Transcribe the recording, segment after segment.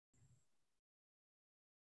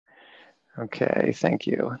Okay, thank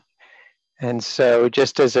you. And so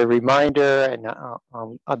just as a reminder, and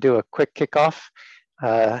I'll do a quick kickoff.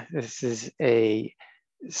 This is a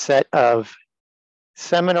set of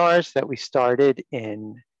seminars that we started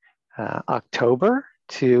in October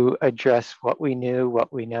to address what we knew,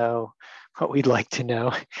 what we know, what we'd like to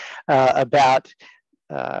know about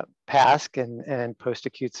PASC and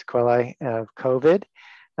post-acute sequelae of COVID.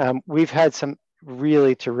 We've had some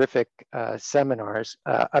really terrific seminars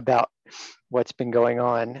about what's been going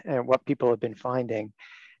on and what people have been finding.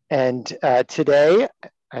 And today,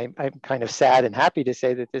 I'm kind of sad and happy to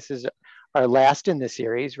say that this is our last in the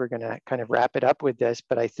series. We're going to kind of wrap it up with this,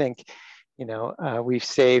 but I think, you know, we've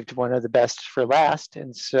saved one of the best for last.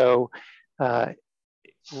 And so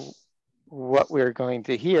what we're going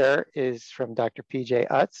to hear is from Dr. PJ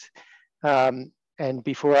Utz. And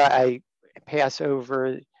before I pass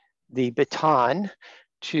over the baton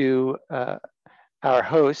to our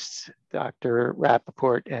hosts, Dr.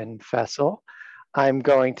 Rappaport and Fessel, I'm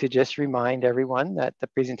going to just remind everyone that the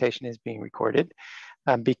presentation is being recorded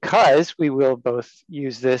because we will both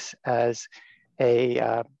use this as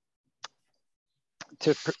a,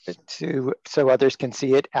 so others can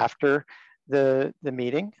see it after the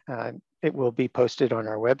meeting. It will be posted on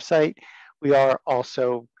our website. We are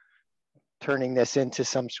also turning this into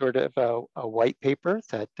some sort of a white paper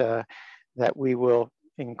that we will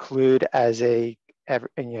include as a, kind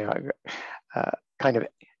of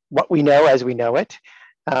what we know as we know it.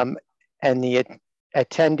 And the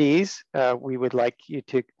attendees, we would like you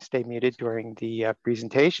to stay muted during the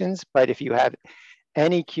presentations, but if you have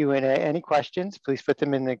any Q&A, any questions, please put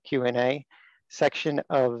them in the Q&A section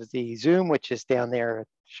of the Zoom, which is down there,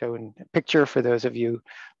 showing a picture for those of you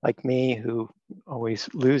like me who always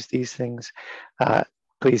lose these things.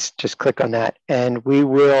 Please just click on that, and we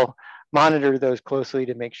will monitor those closely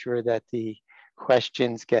to make sure that the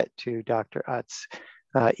questions get to Dr. Utz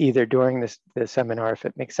either during the seminar, if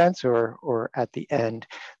it makes sense, or at the end.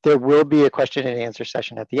 There will be a question and answer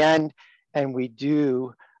session at the end, and we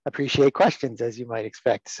do appreciate questions, as you might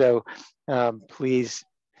expect. So please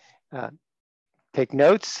take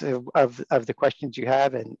notes of the questions you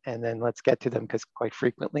have, and then let's get to them, because quite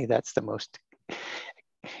frequently that's an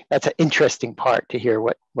interesting part to hear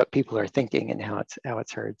what people are thinking and how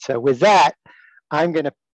it's heard. So with that, I'm going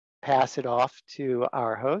to pass it off to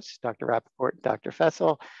our hosts, Dr. Rappaport and Dr.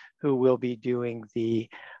 Fessel, who will be doing the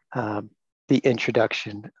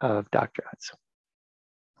introduction of Dr. Utz.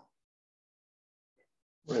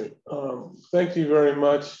 Right. Thank you very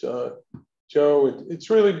much, Joe.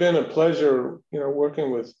 It's really been a pleasure,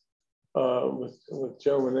 working with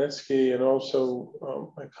Joe Winitsky and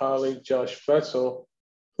also my colleague Josh Fessel,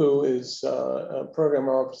 who is a program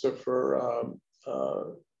officer for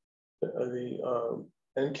the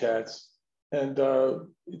NCATS. And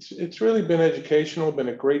it's really been educational, been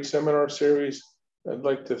a great seminar series. I'd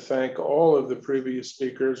like to thank all of the previous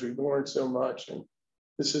speakers. We've learned so much, and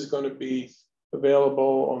this is going to be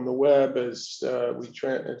available on the web as we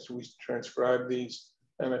transcribe these.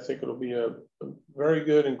 And I think it'll be a very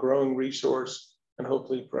good and growing resource. And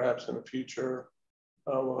hopefully, perhaps in the future,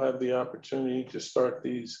 we'll have the opportunity to start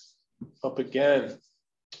these up again.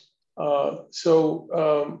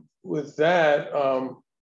 With that,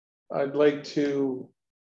 I'd like to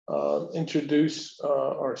introduce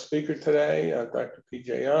our speaker today, Dr.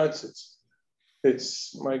 PJ Utz.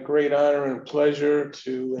 It's my great honor and pleasure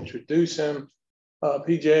to introduce him.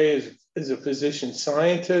 PJ is a physician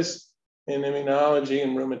scientist in immunology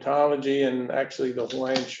and rheumatology, and actually the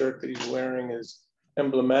Hawaiian shirt that he's wearing is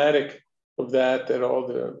emblematic of that all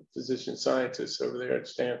the physician scientists over there at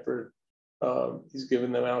Stanford, he's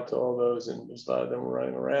given them out to all those, and there's a lot of them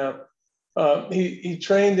running around. He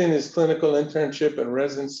trained in his clinical internship and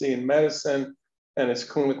residency in medicine and his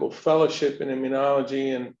clinical fellowship in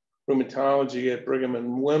immunology and rheumatology at Brigham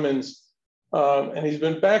and Women's. And he's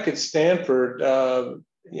been back at Stanford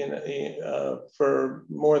for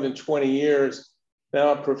more than 20 years,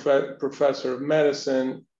 now a professor of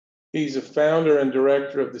medicine. He's a founder and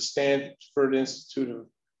director of the Stanford Institute of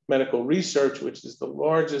Medical Research, which is the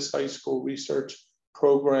largest high school research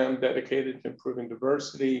program dedicated to improving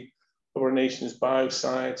diversity of our nation's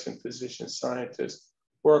bioscience and physician scientist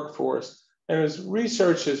workforce. And his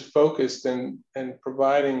research is focused and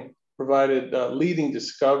provided leading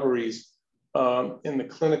discoveries in the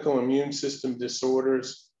clinical immune system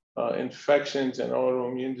disorders, infections, and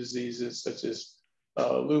autoimmune diseases such as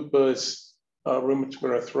lupus,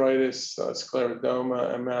 rheumatoid arthritis,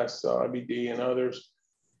 scleroderma, MS, IBD, and others.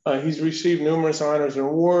 He's received numerous honors and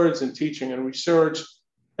awards in teaching and research,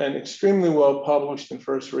 and extremely well published in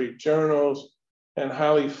first-rate journals. and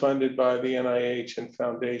highly funded by the NIH and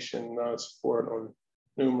foundation support on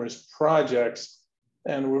numerous projects.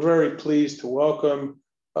 And we're very pleased to welcome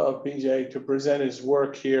PJ to present his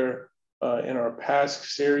work here in our past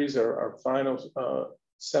series, our final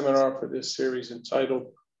seminar for this series, entitled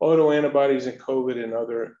Autoantibodies in COVID and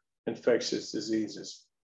Other Infectious Diseases.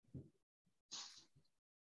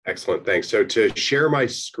 Excellent, thanks. So to share my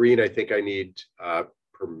screen, I think I need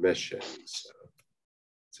permission. So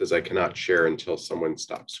it says I cannot share until someone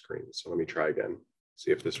stops screen. So let me try again, see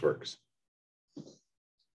if this works.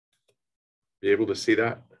 Be able to see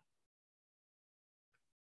that?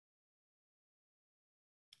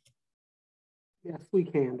 Yes, we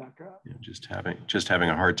can, Dr. Ott. Yeah, just having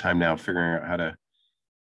a hard time now figuring out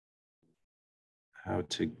how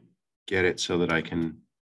to get it so that I can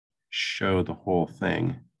show the whole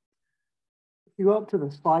thing. If you go up to the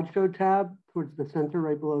slideshow tab towards the center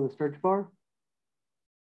right below the search bar.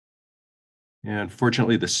 Yeah,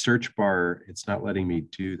 unfortunately, the search bar, it's not letting me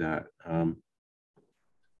do that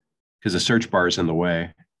because the search bar is in the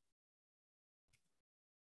way.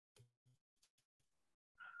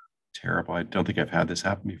 Terrible. I don't think I've had this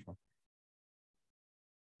happen before.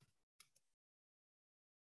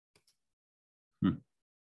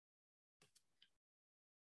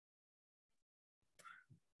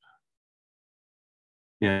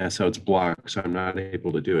 Yeah, so it's blocked, so I'm not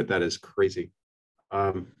able to do it. That is crazy.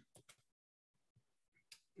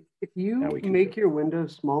 If you make your window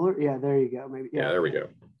smaller, yeah, there you go. Maybe. Yeah, there we go.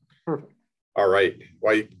 Perfect. All right.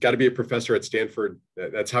 Well, you got to be a professor at Stanford.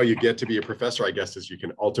 That's how you get to be a professor, I guess, is you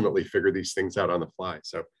can ultimately figure these things out on the fly.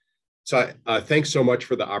 So thanks so much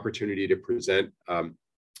for the opportunity to present. I'm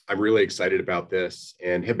really excited about this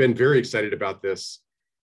and have been very excited about this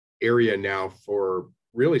area now for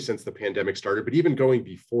really since the pandemic started, but even going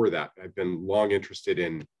before that. I've been long interested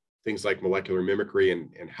in things like molecular mimicry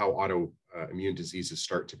and how autoimmune diseases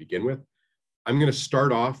start to begin with. I'm going to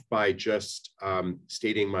start off by just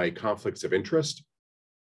stating my conflicts of interest,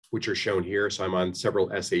 which are shown here. So I'm on several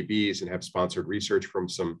SABs and have sponsored research from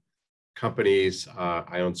some companies.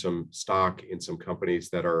 I own some stock in some companies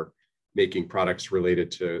that are making products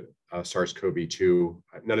related to SARS-CoV-2.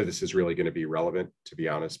 None of this is really going to be relevant, to be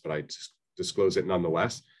honest, but I just disclose it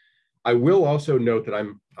nonetheless. I will also note that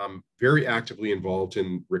I'm very actively involved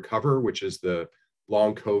in RECOVER, which is the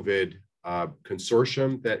long COVID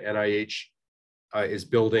consortium that NIH is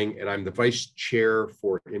building, and I'm the vice chair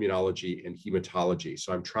for immunology and hematology.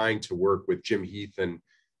 So I'm trying to work with Jim Heath and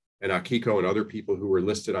Akiko and other people who were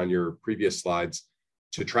listed on your previous slides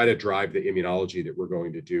to try to drive the immunology that we're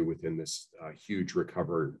going to do within this huge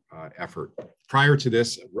RECOVER effort. Prior to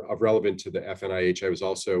this, relevant to the FNIH, I was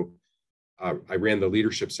also I ran the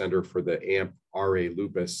leadership center for the AMP-RA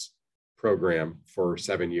lupus program for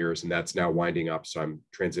 7 years, and that's now winding up. So I'm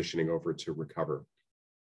transitioning over to RECOVER.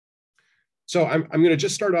 So I'm going to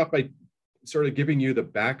just start off by sort of giving you the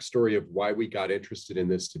backstory of why we got interested in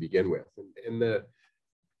this to begin with. And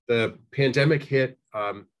the pandemic hit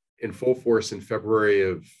in full force in February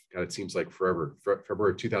of, God, it seems like forever,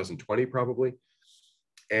 February of 2020 probably.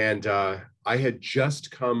 And I had just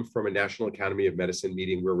come from a National Academy of Medicine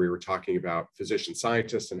meeting where we were talking about physician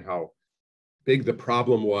scientists and how big the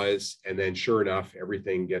problem was. And then sure enough,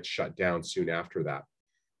 everything gets shut down soon after that.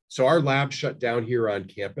 So our lab shut down here on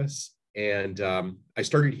campus. And I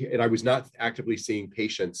started here, and I was not actively seeing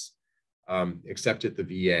patients except at the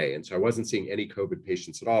VA. And so I wasn't seeing any COVID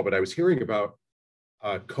patients at all, but I was hearing about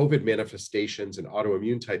COVID manifestations and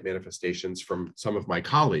autoimmune type manifestations from some of my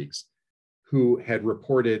colleagues who had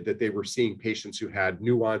reported that they were seeing patients who had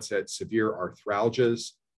new onset severe arthralgias.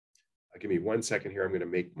 Give me 1 second here. I'm going to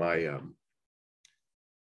make my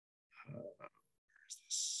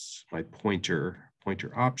my pointer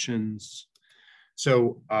options.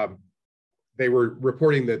 So they were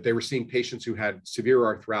reporting that they were seeing patients who had severe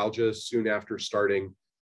arthralgias soon after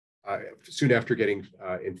getting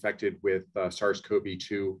infected with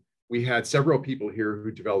SARS-CoV-2. We had several people here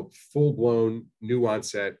who developed full-blown new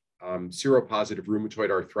onset seropositive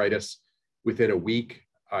rheumatoid arthritis within a week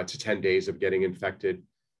to 10 days of getting infected.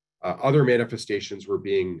 Other manifestations were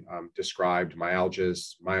being described: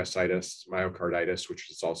 myalgias, myositis, myocarditis, which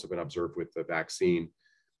has also been observed with the vaccine.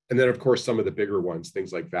 And then, of course, some of the bigger ones,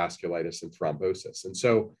 things like vasculitis and thrombosis. And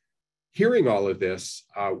so hearing all of this,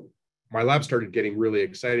 my lab started getting really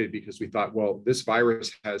excited because we thought, well, this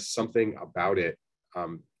virus has something about it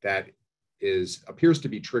that appears to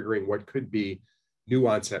be triggering what could be new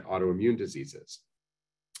onset autoimmune diseases.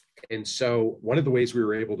 And so one of the ways we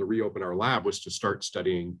were able to reopen our lab was to start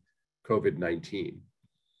studying COVID-19.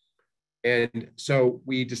 And so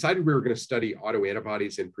we decided we were going to study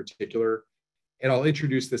autoantibodies in particular. And I'll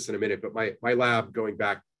introduce this in a minute, but my lab going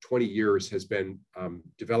back 20 years has been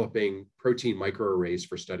developing protein microarrays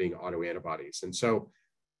for studying autoantibodies. And so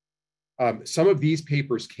some of these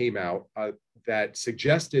papers came out that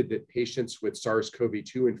suggested that patients with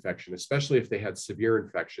SARS-CoV-2 infection, especially if they had severe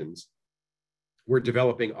infections, were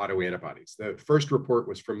developing autoantibodies. The first report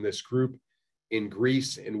was from this group in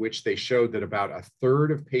Greece, in which they showed that about a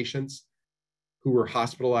third of patients who were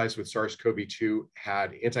hospitalized with SARS-CoV-2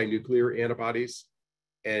 had anti-nuclear antibodies,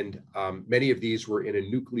 and many of these were in a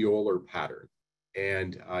nucleolar pattern.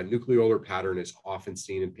 And nucleolar pattern is often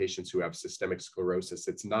seen in patients who have systemic sclerosis.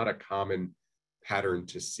 It's not a common pattern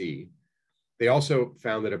to see. They also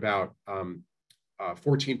found that about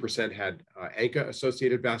 14% had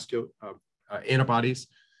ANCA-associated vascular antibodies.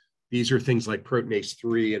 These are things like proteinase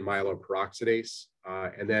 3 and myeloperoxidase.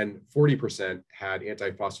 And then 40% had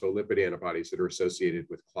antiphospholipid antibodies that are associated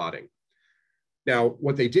with clotting. Now,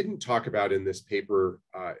 what they didn't talk about in this paper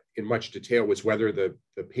in much detail was whether the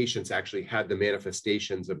patients actually had the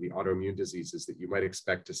manifestations of the autoimmune diseases that you might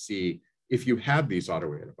expect to see if you had these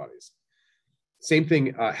autoantibodies. Same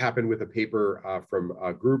thing happened with a paper from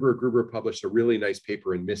Gruber. Gruber published a really nice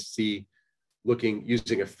paper in MIS-C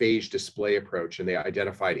using a phage display approach, and they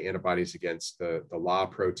identified antibodies against the LA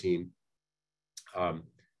protein.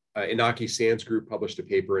 Inaki Sands group published a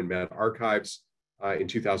paper in Med Archives in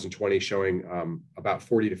 2020 showing about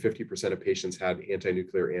 40 to 50% of patients had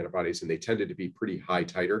anti-nuclear antibodies, and they tended to be pretty high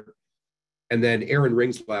titer. And then Aaron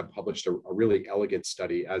Ring's lab published a really elegant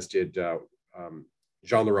study, as did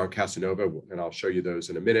Jean-Laurent Casanova, and I'll show you those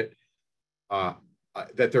in a minute,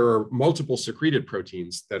 that there are multiple secreted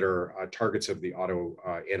proteins that are targets of the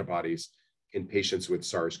autoantibodies in patients with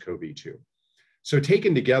SARS-CoV-2. So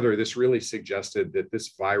taken together, this really suggested that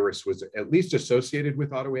this virus was at least associated with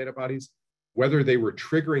autoantibodies. Whether they were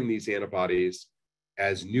triggering these antibodies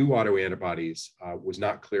as new autoantibodies was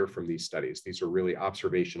not clear from these studies. These are really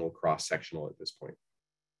observational, cross-sectional at this point.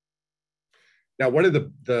 Now, one of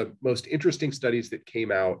the most interesting studies that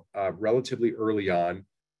came out relatively early on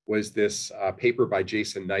was this paper by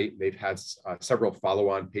Jason Knight. They've had several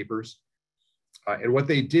follow-on papers. And what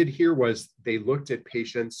they did here was they looked at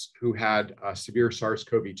patients who had severe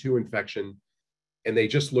SARS-CoV-2 infection, and they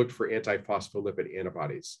just looked for antiphospholipid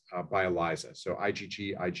antibodies by ELISA, so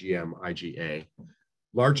IgG, IgM, IgA.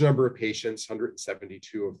 Large number of patients,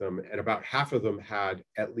 172 of them, and about half of them had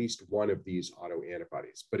at least one of these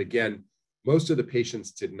autoantibodies. But again, most of the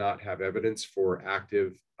patients did not have evidence for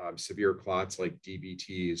active severe clots like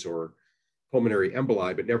DVTs or pulmonary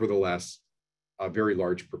emboli, but nevertheless, a very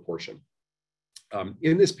large proportion.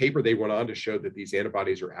 In this paper, they went on to show that these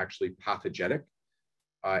antibodies are actually pathogenic.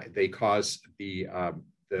 They cause the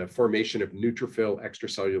formation of neutrophil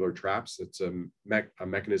extracellular traps. It's a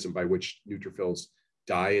mechanism by which neutrophils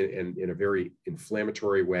die in a very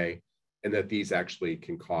inflammatory way, and that these actually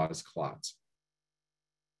can cause clots.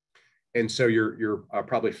 And so you're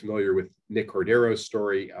probably familiar with Nick Cordero's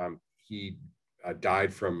story. He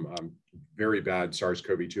died from very bad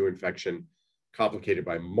SARS-CoV-2 infection, complicated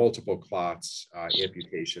by multiple clots,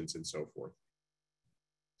 amputations, and so forth.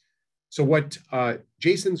 So what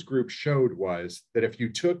Jason's group showed was that if you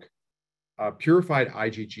took purified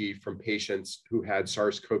IgG from patients who had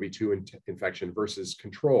SARS-CoV-2 infection versus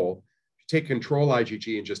control, if you take control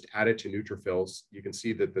IgG and just add it to neutrophils, you can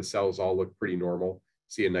see that the cells all look pretty normal,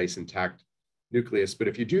 see a nice intact nucleus. But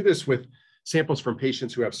if you do this with samples from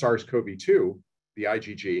patients who have SARS-CoV-2, the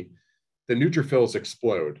IgG, the neutrophils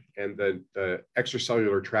explode and the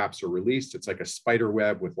extracellular traps are released. It's like a spider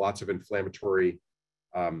web with lots of inflammatory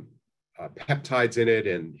peptides in it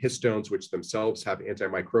and histones, which themselves have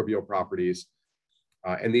antimicrobial properties.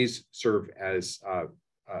 And these serve as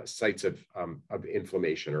sites of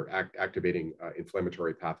inflammation or activating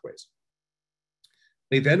inflammatory pathways.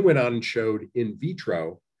 They then went on and showed in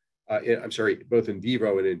vitro, both in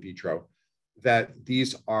vivo and in vitro, that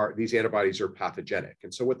these antibodies are pathogenic.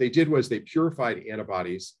 And so what they did was they purified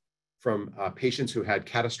antibodies from patients who had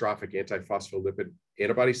catastrophic antiphospholipid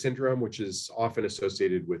antibody syndrome, which is often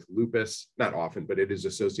associated with lupus, not often, but it is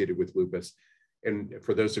associated with lupus. And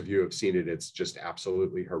for those of you who have seen it, it's just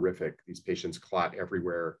absolutely horrific. These patients clot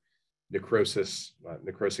everywhere, necrosis,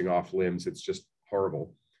 necrosing off limbs. It's just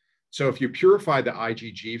horrible. So if you purify the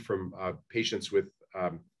IgG from patients with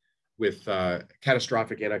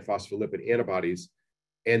catastrophic antiphospholipid antibodies,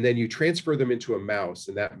 and then you transfer them into a mouse,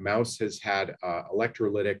 and that mouse has had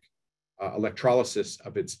electrolytic electrolysis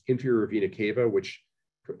of its inferior vena cava, which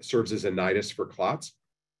serves as a nidus for clots.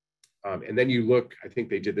 And then you look, I think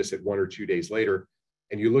they did this at 1 or 2 days later,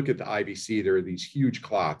 and you look at the IVC, there are these huge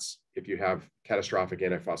clots if you have catastrophic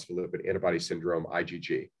antiphospholipid antibody syndrome,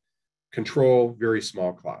 IgG. control, very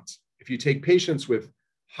small clots. If you take patients with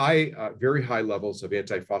very high levels of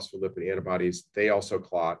antiphospholipid antibodies, they also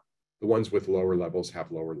clot. The ones with lower levels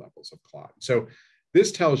have lower levels of clot. So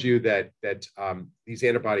this tells you that these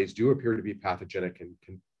antibodies do appear to be pathogenic and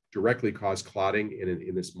can directly cause clotting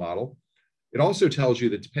in this model. It also tells you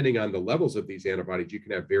that depending on the levels of these antibodies, you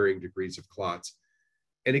can have varying degrees of clots.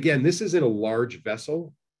 And again, this is in a large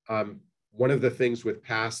vessel. One of the things with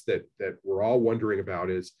PASS that we're all wondering about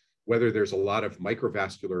is whether there's a lot of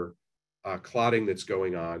microvascular clotting that's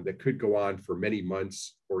going on that could go on for many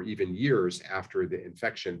months or even years after the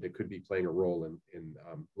infection that could be playing a role in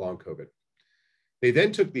long COVID. They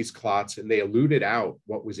then took these clots and they eluted out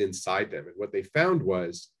what was inside them. And what they found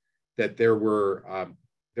was that there were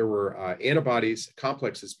antibodies,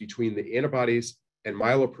 complexes between the antibodies and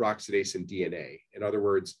myeloperoxidase and DNA. In other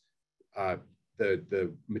words,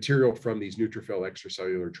 the material from these neutrophil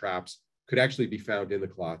extracellular traps could actually be found in the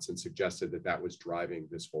clots and suggested that that was driving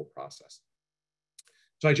this whole process.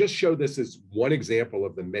 So I just showed this as one example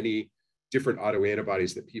of the many different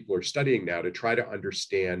autoantibodies that people are studying now to try to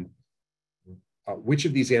understand which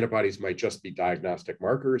of these antibodies might just be diagnostic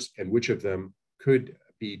markers and which of them could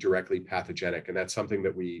be directly pathogenic. And that's something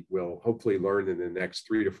that we will hopefully learn in the next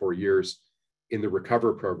 3 to 4 years in the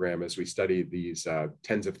RECOVER program as we study these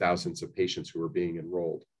tens of thousands of patients who are being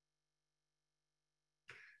enrolled.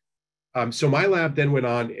 So my lab then went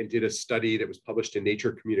on and did a study that was published in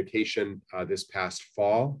Nature Communication this past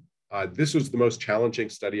fall. This was the most challenging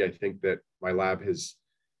study I think that my lab has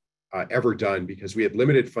ever done because we had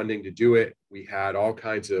limited funding to do it. We had all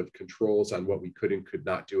kinds of controls on what we could and could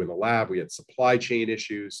not do in the lab. We had supply chain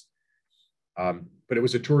issues, but it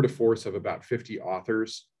was a tour de force of about 50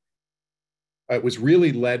 authors. It was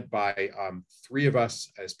really led by 3 of us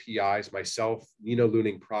as PIs, myself, Nina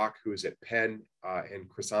Luning-Prock, who is at Penn, and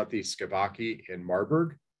Chrysanthi Skavaki in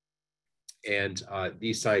Marburg. And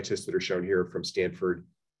these scientists that are shown here from Stanford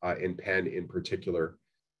and Penn in particular.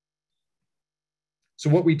 So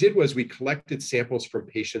what we did was we collected samples from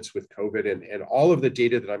patients with COVID, and all of the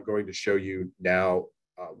data that I'm going to show you now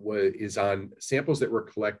is on samples that were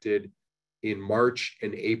collected in March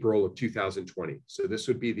and April of 2020. So this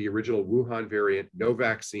would be the original Wuhan variant, no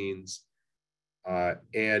vaccines.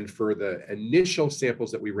 And for the initial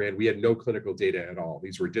samples that we ran, we had no clinical data at all.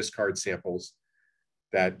 These were discard samples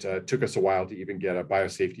that took us a while to even get a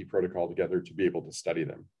biosafety protocol together to be able to study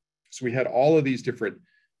them. So we had all of these different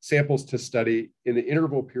samples to study. In the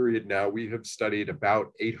interval period now, we have studied about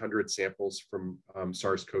 800 samples from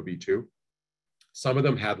SARS-CoV-2. Some of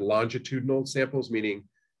them had longitudinal samples, meaning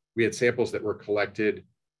we had samples that were collected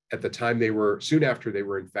at the time soon after they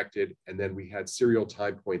were infected, and then we had serial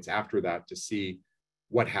time points after that to see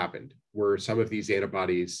what happened. Were some of these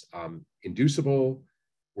antibodies inducible?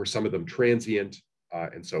 Were some of them transient?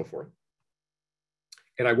 And so forth.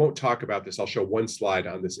 And I won't talk about this. I'll show one slide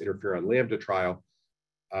on this interferon lambda trial.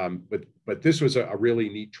 But this was a really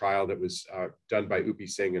neat trial that was done by Upi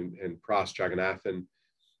Singh and Pras Jagannathan,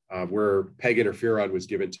 where PEG interferon was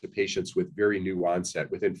given to patients with very new onset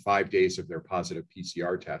within 5 days of their positive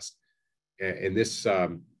PCR test. And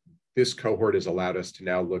this cohort has allowed us to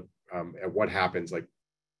now look at what happens like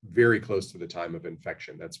very close to the time of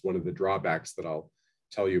infection. That's one of the drawbacks that I'll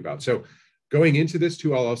tell you about. So going into this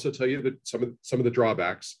too, I'll also tell you that some of the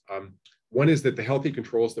drawbacks. One is that the healthy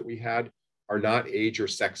controls that we had are not age or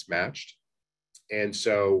sex matched. And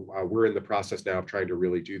so we're in the process now of trying to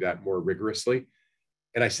really do that more rigorously.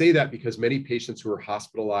 And I say that because many patients who are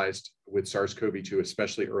hospitalized with SARS-CoV-2,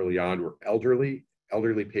 especially early on, were elderly.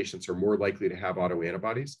 Elderly patients are more likely to have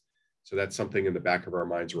autoantibodies. So that's something in the back of our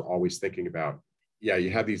minds we're always thinking about. Yeah, you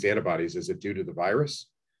have these antibodies. Is it due to the virus?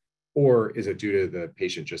 Or is it due to the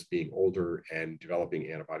patient just being older and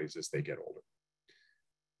developing antibodies as they get older?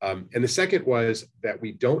 And the second was that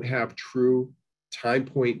we don't have true time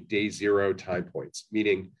point day 0 time points,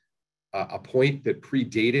 meaning a point that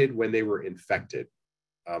predated when they were infected.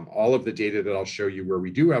 All of the data that I'll show you where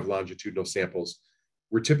we do have longitudinal samples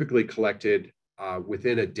were typically collected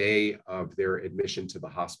within a day of their admission to the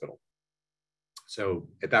hospital. So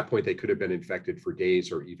at that point, they could have been infected for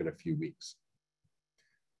days or even a few weeks.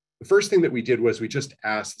 The first thing that we did was we just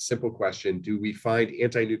asked the simple question, do we find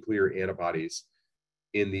anti-nuclear antibodies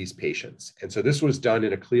in these patients? And so this was done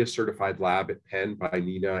in a CLIA certified lab at Penn by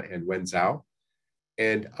Nina and Wen Zhao.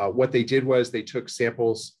 And what they did was they took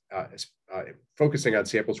samples, focusing on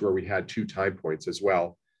samples where we had 2 time points as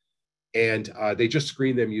well. And they just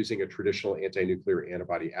screened them using a traditional anti-nuclear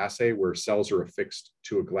antibody assay where cells are affixed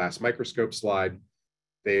to a glass microscope slide.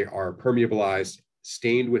 They are permeabilized,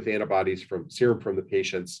 stained with antibodies from serum from the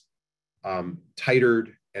patients,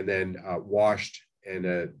 titered, and then washed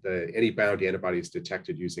any bound antibody is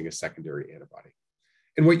detected using a secondary antibody.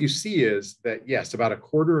 And what you see is that, yes, about a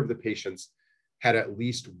quarter of the patients had at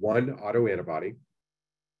least one autoantibody,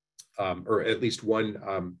 or at least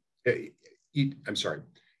one,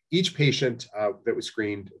 each patient that was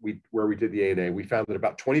screened, where we did the ANA, we found that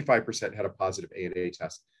about 25% had a positive ANA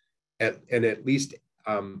test and at least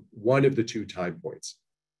one of the two time points.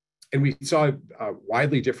 And we saw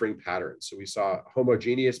widely differing patterns. So we saw a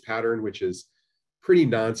homogeneous pattern, which is pretty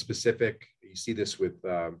non-specific. You see this with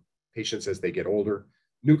patients as they get older.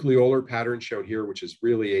 Nucleolar pattern shown here, which is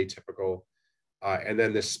really atypical. And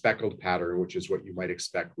then this speckled pattern, which is what you might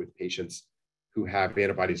expect with patients who have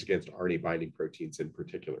antibodies against RNA binding proteins in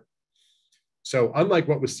particular. So unlike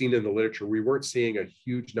what was seen in the literature, we weren't seeing a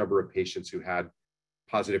huge number of patients who had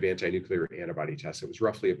positive anti-nuclear antibody tests. It was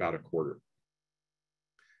roughly about a quarter.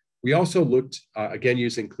 We also looked, again,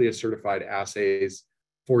 using CLIA-certified assays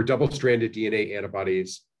for double-stranded DNA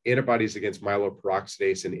antibodies, antibodies against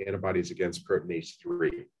myeloperoxidase, and antibodies against proteinase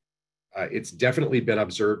 3. It's definitely been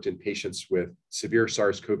observed in patients with severe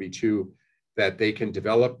SARS-CoV-2 that they can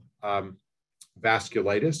develop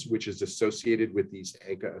vasculitis, which is associated with these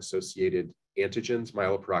ANCA-associated antigens,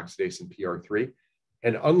 myeloperoxidase and PR3.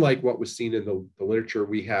 And unlike what was seen in the literature,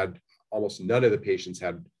 we had almost none of the patients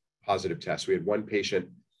had positive tests. We had one patient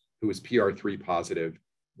who was PR3 positive.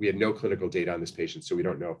 We had no clinical data on this patient, so we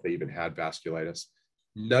don't know if they even had vasculitis.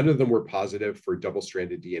 None of them were positive for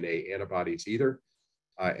double-stranded DNA antibodies either.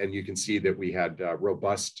 And you can see that we had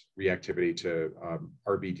robust reactivity to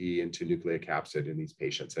RBD and to nucleocapsid in these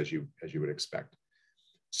patients, as you would expect.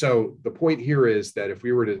 So the point here is that if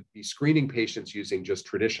we were to be screening patients using just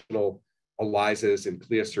traditional ELISAs and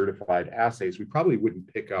CLIA-certified assays, we probably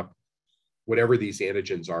wouldn't pick up whatever these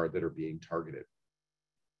antigens are that are being targeted.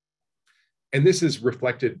 And this is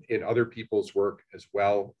reflected in other people's work as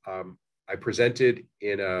well. I presented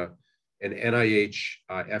in an NIH,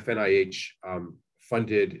 FNIH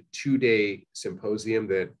funded 2-day symposium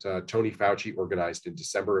that Tony Fauci organized in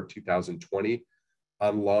December of 2020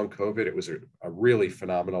 on long COVID. It was a really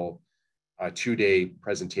phenomenal 2-day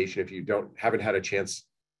presentation. If you haven't had a chance,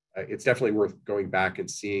 it's definitely worth going back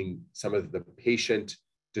and seeing some of the patient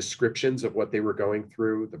descriptions of what they were going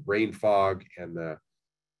through, the brain fog and the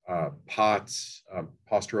POTS,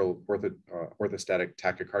 postural orthostatic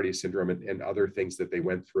tachycardia syndrome, and other things that they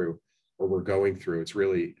went through or were going through. It's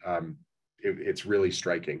really, it's really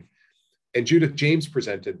striking. And Judith James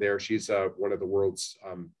presented there. She's one of the world's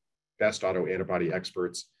best autoantibody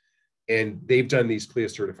experts. And they've done these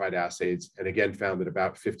CLIA-certified assays, and again, found that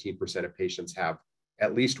about 15% of patients have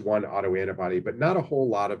at least one autoantibody, but not a whole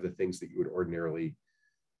lot of the things that you would ordinarily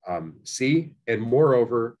see. And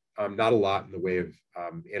moreover, not a lot in the way of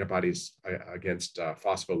antibodies against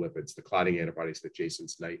phospholipids, the clotting antibodies that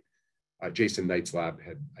Jason Knight's lab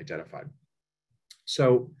had identified.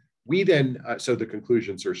 So we then, so the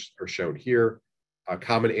conclusions are shown here.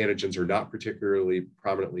 Common antigens are not particularly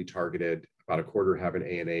prominently targeted. About a quarter have an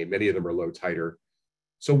ANA. Many of them are low titer.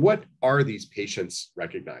 So what are these patients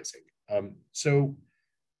recognizing? So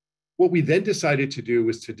what we then decided to do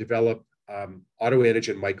was to develop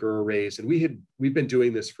autoantigen microarrays, and we've been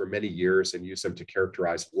doing this for many years and use them to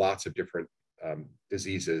characterize lots of different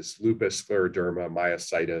diseases: lupus, scleroderma,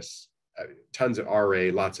 myositis, tons of RA,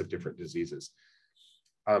 lots of different diseases.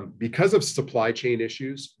 Because of supply chain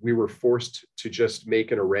issues, we were forced to just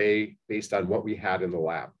make an array based on what we had in the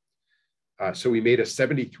lab. So we made a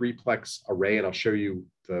 73-plex array, and I'll show you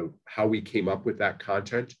how we came up with that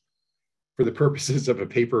content. For the purposes of a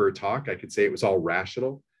paper or talk, I could say it was all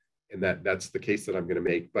rational, and that's the case that I'm going to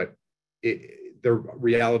make. But the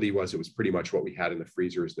reality was it was pretty much what we had in the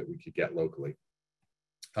freezers that we could get locally.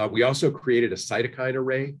 We also created a cytokine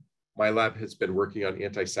array. My lab has been working on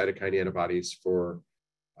anti-cytokine antibodies for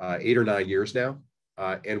 8 or 9 years now.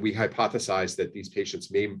 And we hypothesized that these patients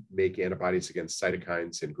may make antibodies against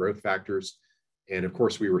cytokines and growth factors. And of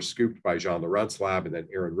course, we were scooped by Jean Laurent's lab and then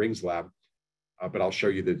Aaron Ring's lab. But I'll show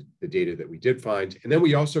you the data that we did find. And then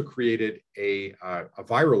we also created a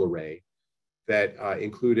viral array that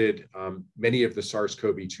included many of the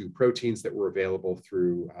SARS-CoV-2 proteins that were available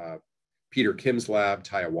through Peter Kim's lab,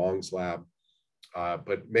 Taya Wong's lab,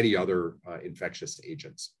 but many other infectious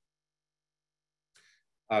agents.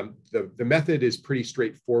 The method is pretty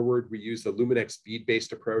straightforward. We use the Luminex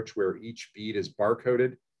bead-based approach where each bead is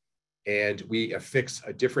barcoded, and we affix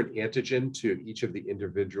a different antigen to each of the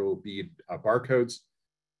individual bead barcodes.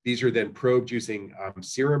 These are then probed using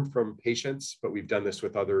serum from patients, but we've done this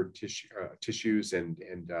with other tissues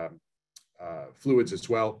and fluids as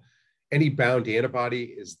well. Any bound antibody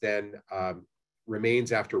is then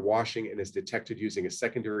remains after washing and is detected using a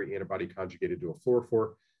secondary antibody conjugated to a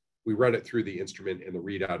fluorophore. We run it through the instrument and the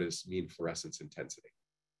readout is mean fluorescence intensity.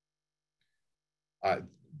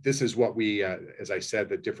 This is what we, as I said,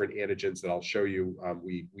 the different antigens that I'll show you.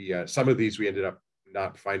 Some of these we ended up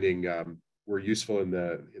not finding were useful in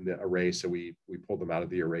the array, so we pulled them out of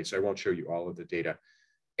the array. So I won't show you all of the data.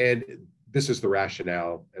 And this is the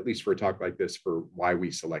rationale, at least for a talk like this, for why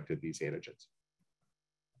we selected these antigens.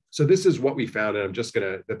 So this is what we found, and I'm just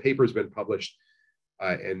the paper's been published,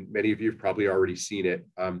 and many of you have probably already seen it,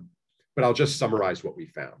 but I'll just summarize what we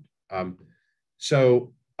found.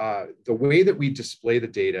 The way that we display the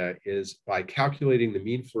data is by calculating the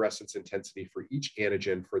mean fluorescence intensity for each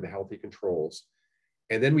antigen for the healthy controls.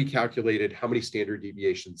 And then we calculated how many standard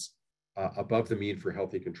deviations above the mean for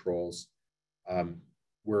healthy controls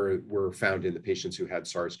were found in the patients who had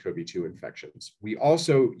SARS-CoV-2 infections. We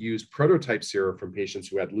also used prototype sera from patients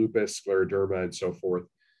who had lupus, scleroderma, and so forth,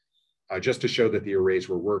 just to show that the arrays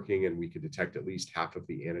were working and we could detect at least half of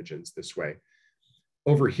the antigens this way.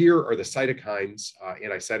 Over here are the cytokines,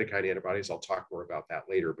 anti-cytokine antibodies. I'll talk more about that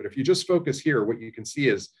later. But if you just focus here, what you can see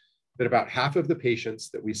is that about half of the patients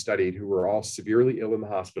that we studied who were all severely ill in the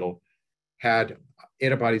hospital had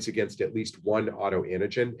antibodies against at least one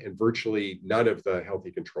autoantigen, and virtually none of the healthy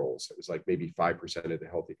controls. It was like maybe 5% of the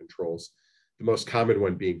healthy controls, the most common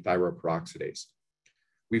one being thyroperoxidase.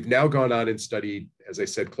 We've now gone on and studied, as I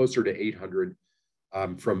said, closer to 800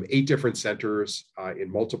 from 8 different centers in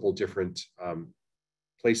multiple different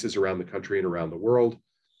places around the country and around the world.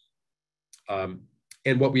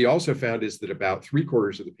 And what we also found is that about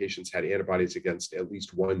 3/4 of the patients had antibodies against at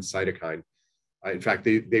least one cytokine. In fact,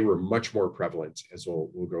 they were much more prevalent, as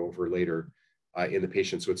we'll go over later, in the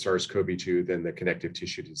patients with SARS-CoV-2 than the connective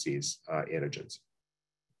tissue disease antigens.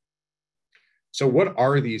 So what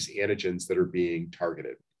are these antigens that are being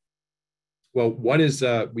targeted? Well, one is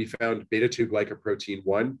we found beta-2 glycoprotein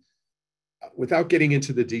 1. Without getting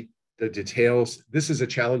into the details, this is a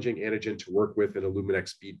challenging antigen to work with in a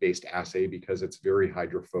Luminex bead-based assay because it's very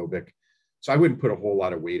hydrophobic. So I wouldn't put a whole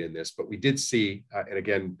lot of weight in this, but we did see, and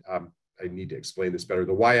again, I need to explain this better.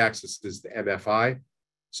 The y-axis is the MFI.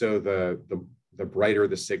 So the brighter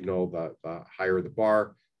the signal, the higher the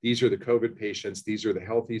bar. These are the COVID patients. These are the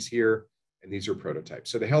healthies here, and these are prototypes.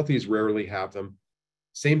 So the healthies rarely have them.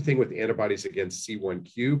 Same thing with antibodies against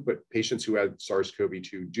C1q, but patients who had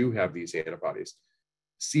SARS-CoV-2 do have these antibodies.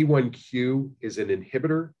 C1q is an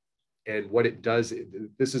inhibitor, and what it does,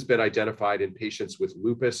 this has been identified in patients with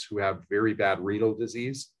lupus who have very bad renal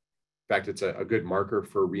disease. In fact, it's a good marker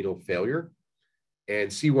for renal failure.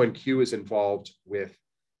 And C1q is involved with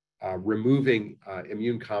removing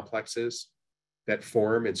immune complexes that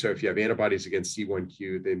form. And so if you have antibodies against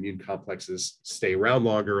C1q, the immune complexes stay around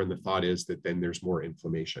longer, and the thought is that then there's more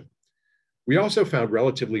inflammation. We also found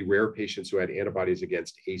relatively rare patients who had antibodies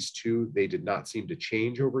against ACE2. They did not seem to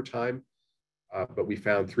change over time, but we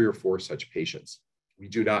found 3 or 4 such patients. We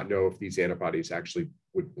do not know if these antibodies actually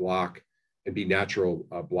would block and be natural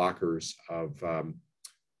blockers of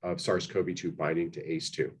SARS-CoV-2 binding to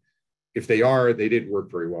ACE2. If they are, they didn't work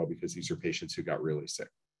very well because these are patients who got really sick.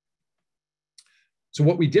 So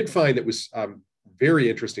what we did find that was very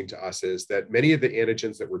interesting to us is that many of the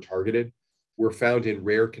antigens that were targeted were found in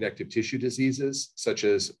rare connective tissue diseases, such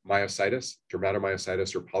as myositis,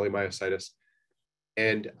 dermatomyositis, or polymyositis.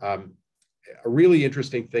 And a really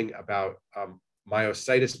interesting thing about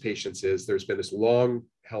myositis patients is there's been this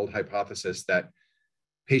long-held hypothesis that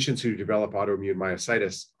patients who develop autoimmune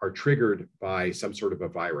myositis are triggered by some sort of a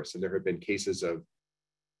virus. And there have been cases of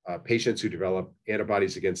patients who develop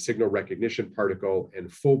antibodies against signal recognition particle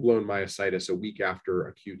and full-blown myositis a week after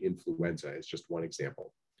acute influenza is just one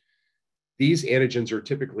example. These antigens are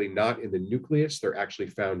typically not in the nucleus, they're actually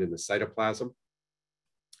found in the cytoplasm.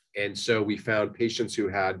 And so we found patients who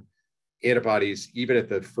had antibodies even at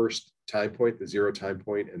the first time point, the 0 time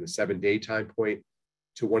point, and the 7-day time point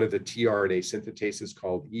to one of the tRNA synthetases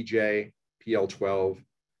called EJ, PL12,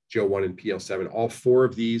 GL1, and PL7. All 4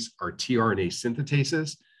 of these are tRNA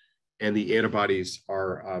synthetases, and the antibodies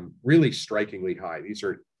are really strikingly high.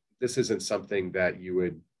 This isn't something that you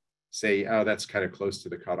would say, oh, that's kind of close to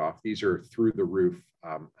the cutoff. These are through the roof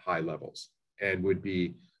high levels and would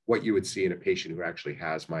be what you would see in a patient who actually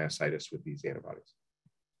has myositis with these antibodies.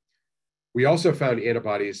 We also found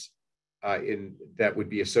antibodies that would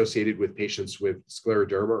be associated with patients with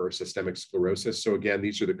scleroderma or systemic sclerosis. So again,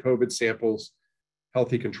 these are the COVID samples,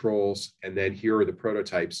 healthy controls, and then here are the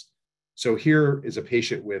prototypes. So here is a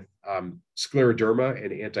patient with scleroderma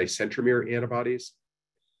and anti-centromere antibodies.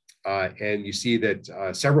 And you see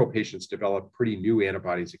that several patients develop pretty new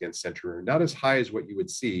antibodies against centromere, not as high as what you would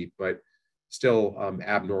see, but still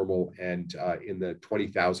abnormal and in the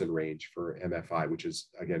 20,000 range for MFI, which is,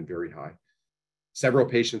 again, very high. Several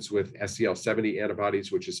patients with SCL70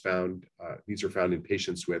 antibodies, which is found, these are found in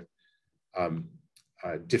patients with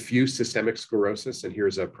diffuse systemic sclerosis. And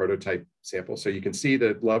here's a prototype sample. So you can see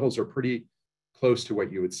the levels are pretty close to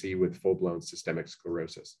what you would see with full-blown systemic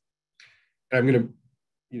sclerosis. And I'm going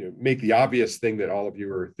to make the obvious thing that all of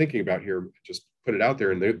you are thinking about here, just put it out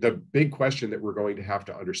there. And the big question that we're going to have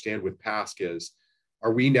to understand with PASC is,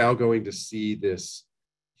 are we now going to see this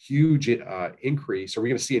huge increase? Are we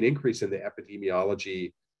going to see an increase in the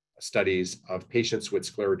epidemiology studies of patients with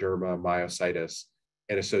scleroderma, myositis,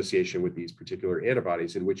 and association with these particular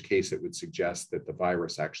antibodies, in which case it would suggest that the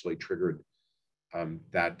virus actually triggered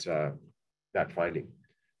that finding.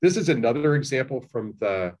 This is another example from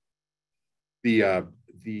the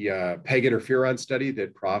PEG interferon study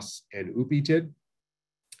that Pross and UPI did.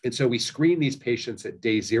 And so we screen these patients at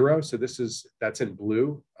day 0. So that's in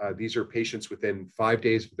blue. These are patients within 5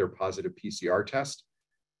 days of their positive PCR test,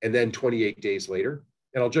 and then 28 days later.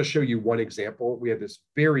 And I'll just show you one example. We had this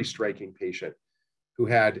very striking patient who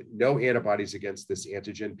had no antibodies against this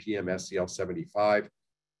antigen, PMSCL75,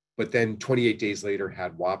 but then 28 days later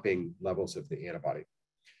had whopping levels of the antibody.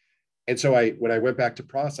 And so when I went back to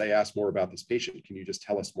Pross, I asked more about this patient. Can you just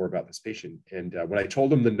tell us more about this patient? And when I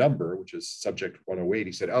told him the number, which is subject 108,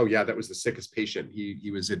 he said, oh yeah, that was the sickest patient.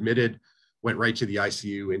 He was admitted, went right to the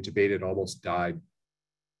ICU, intubated, almost died.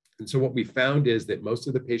 And so what we found is that most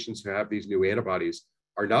of the patients who have these new antibodies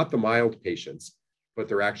are not the mild patients, but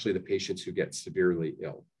they're actually the patients who get severely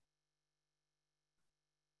ill.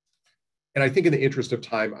 And I think in the interest of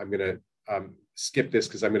time, I'm going to skip this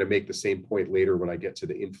because I'm going to make the same point later when I get to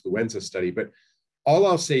the influenza study. But all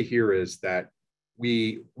I'll say here is that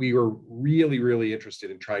we were really, really interested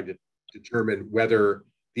in trying to determine whether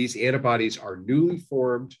these antibodies are newly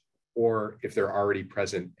formed or if they're already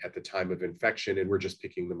present at the time of infection, and we're just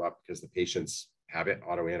picking them up because the patients have it,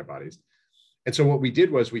 autoantibodies. And so what we did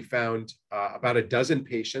was we found about a dozen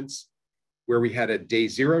patients where we had a day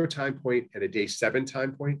 0 time point and a day 7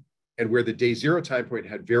 time point, and where the day 0 time point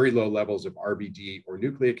had very low levels of RBD or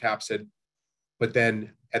nucleocapsid, but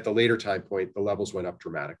then at the later time point, the levels went up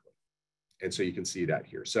dramatically. And so you can see that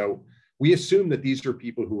here. So we assume that these are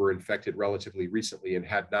people who were infected relatively recently and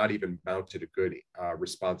had not even mounted a good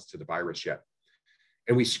response to the virus yet.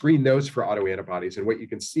 And we screened those for autoantibodies. And what you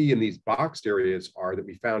can see in these boxed areas are that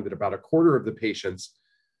we found that about a quarter of the patients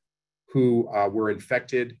who were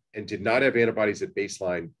infected and did not have antibodies at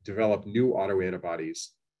baseline developed new autoantibodies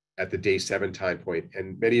at the day 7 time point.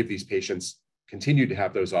 And many of these patients continued to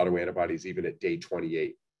have those autoantibodies even at day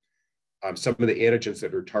 28. Some of the antigens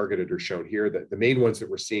that are targeted are shown here. The main ones that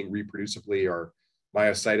we're seeing reproducibly are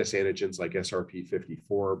myositis antigens like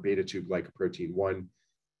SRP54, beta-2 glycoprotein 1,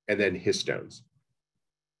 and then histones.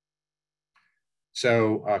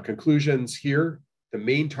 So conclusions here, the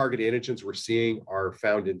main target antigens we're seeing are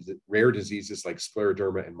found in rare diseases like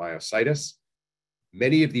scleroderma and myositis.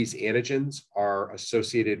 Many of these antigens are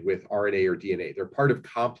associated with RNA or DNA. They're part of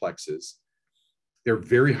complexes. They're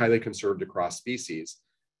very highly conserved across species.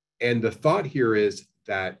 And the thought here is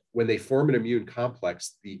that when they form an immune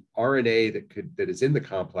complex, the RNA that is in the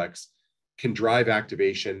complex can drive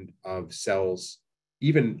activation of cells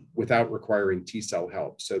even without requiring T cell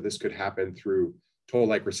help. So this could happen through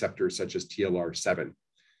toll-like receptors such as TLR7.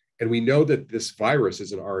 And we know that this virus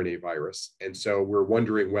is an RNA virus. And so we're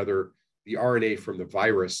wondering whether the RNA from the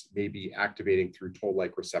virus may be activating through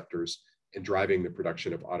toll-like receptors and driving the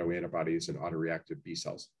production of autoantibodies and autoreactive B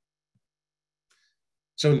cells.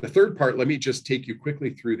 So in the third part, let me just take you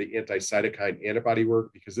quickly through the anti-cytokine antibody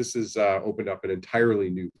work, because this has opened up an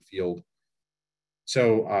entirely new field.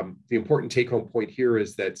 So the important take-home point here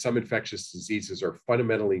is that some infectious diseases are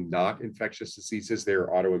fundamentally not infectious diseases, they're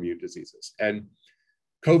autoimmune diseases. And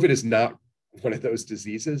COVID is not one of those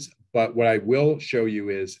diseases, but what I will show you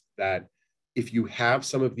is that if you have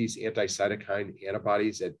some of these anti-cytokine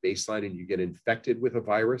antibodies at baseline and you get infected with a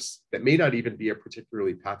virus that may not even be a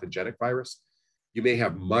particularly pathogenic virus, you may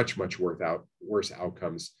have much, much worse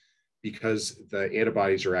outcomes because the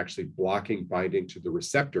antibodies are actually blocking binding to the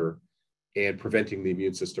receptor and preventing the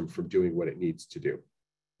immune system from doing what it needs to do.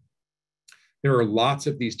 There are lots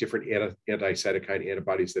of these different anti-cytokine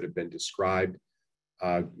antibodies that have been described.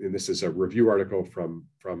 And this is a review article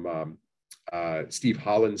from Steve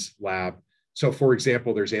Holland's lab. So for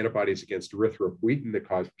example, there's antibodies against erythropoietin that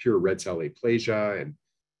cause pure red cell aplasia, and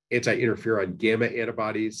anti-interferon gamma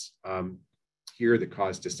antibodies here that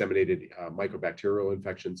cause disseminated mycobacterial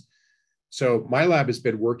infections. So my lab has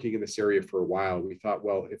been working in this area for a while. We thought,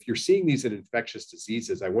 well, if you're seeing these in infectious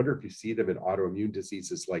diseases, I wonder if you see them in autoimmune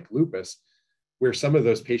diseases like lupus. where some of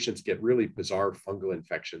those patients get really bizarre fungal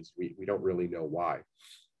infections. We don't really know why.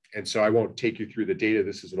 And so I won't take you through the data.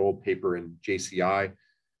 This is an old paper in JCI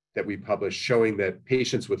that we published showing that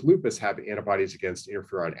patients with lupus have antibodies against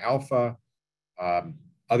interferon alpha,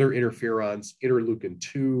 other interferons,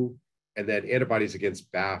 interleukin-2, and then antibodies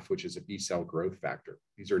against BAFF, which is a B cell growth factor.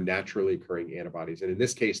 These are naturally occurring antibodies. And in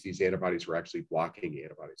this case, these antibodies were actually blocking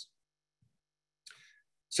antibodies.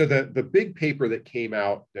 So the big paper that came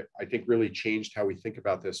out that I think really changed how we think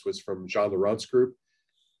about this was from Jean Laurent's group.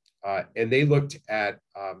 And they looked at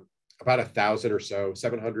about 1,000 or so,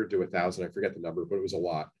 700 to 1,000, I forget the number, but it was a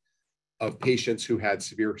lot, of patients who had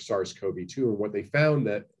severe SARS-CoV-2. And what they found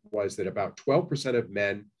was that about 12% of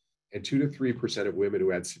men and 2 to 3% of women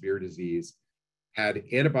who had severe disease had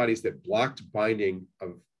antibodies that blocked binding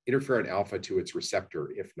of interferon alpha to its receptor,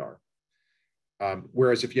 IFNAR.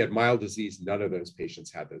 Whereas if you had mild disease, none of those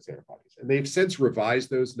patients had those antibodies. And they've since revised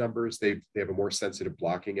those numbers. They have a more sensitive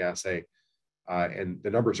blocking assay, and the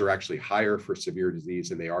numbers are actually higher for severe disease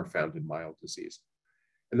than they are found in mild disease.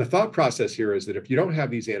 And the thought process here is that if you don't have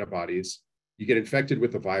these antibodies, you get infected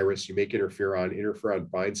with the virus, you make interferon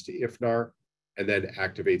binds to IFNAR, and then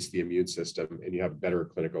activates the immune system, and you have a better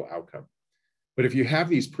clinical outcome. But if you have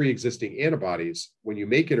these pre-existing antibodies, when you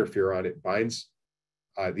make interferon, it binds,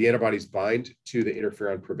 the antibodies bind to the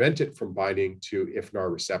interferon, prevent it from binding to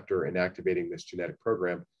IFNAR receptor and activating this genetic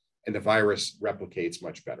program, and the virus replicates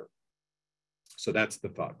much better. So that's the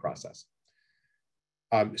thought process.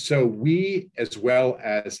 So we, as well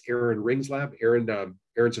as Aaron Ring's lab, Aaron's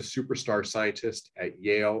a superstar scientist at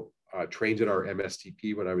Yale, trained in our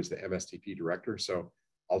MSTP when I was the MSTP director. So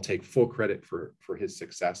I'll take full credit for his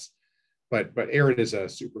success. But Aaron is a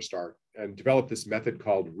superstar and developed this method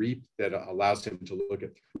called REAP that allows him to look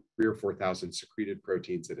at 3,000 or 4,000 secreted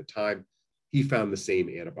proteins at a time. He found the same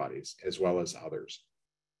antibodies as well as others.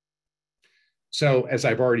 So as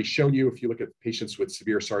I've already shown you, if you look at patients with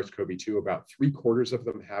severe SARS-CoV-2, about 3/4 of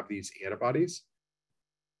them have these antibodies.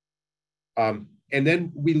 And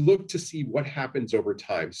then we look to see what happens over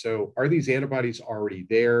time. So are these antibodies already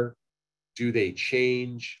there? Do they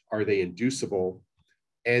change? Are they inducible?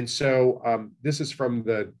 And so this is from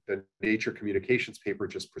the Nature Communications paper,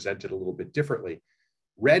 just presented a little bit differently.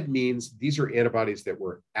 Red means these are antibodies that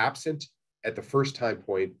were absent at the first time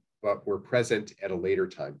point, but were present at a later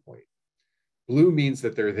time point. Blue means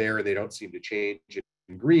that they're there and they don't seem to change.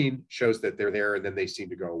 And green shows that they're there and then they seem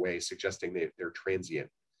to go away, suggesting they're transient.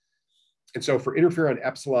 And so for interferon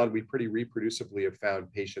epsilon, we pretty reproducibly have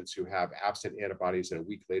found patients who have absent antibodies, and a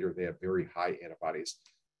week later, they have very high antibodies.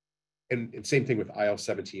 And same thing with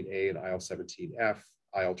IL-17A and IL-17F,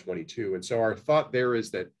 IL-22. And so our thought there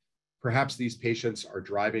is that perhaps these patients are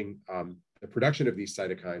driving the production of these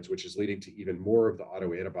cytokines, which is leading to even more of the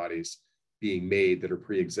autoantibodies being made that are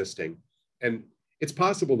pre-existing. And it's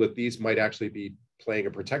possible that these might actually be playing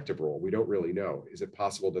a protective role. We don't really know. Is it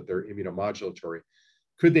possible that they're immunomodulatory?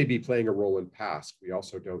 Could they be playing a role in PASC? We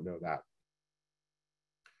also don't know that.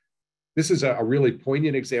 This is a really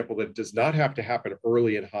poignant example that does not have to happen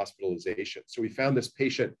early in hospitalization. So we found this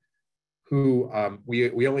patient who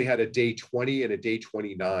we only had a day 20 and a day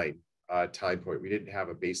 29 time point. We didn't have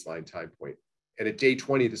a baseline time point. And at day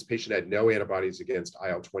 20, this patient had no antibodies against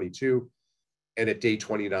IL-22. And at day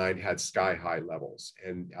 29 had sky high levels.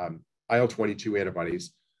 And IL-22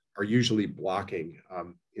 antibodies are usually blocking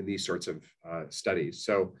in these sorts of studies.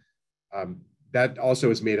 So that also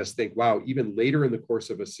has made us think, wow, even later in the course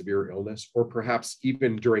of a severe illness, or perhaps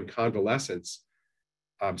even during convalescence,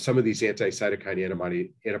 some of these anti-cytokine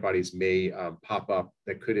antibodies may pop up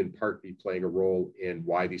that could in part be playing a role in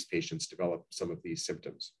why these patients develop some of these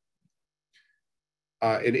symptoms.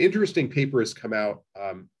 An interesting paper has come out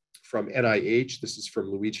from FNIH. This is from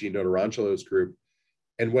Luigi Notarangelo's group.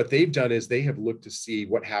 And what they've done is they have looked to see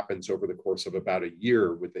what happens over the course of about a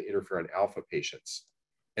year with the interferon alpha patients.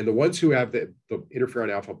 And the ones who have the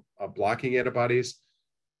interferon alpha blocking antibodies,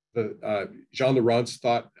 Jean Laurent's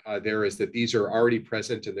thought there is that these are already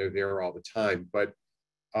present and they're there all the time. But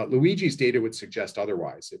Luigi's data would suggest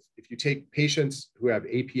otherwise. If you take patients who have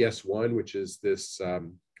APS1, which is this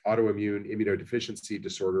autoimmune immunodeficiency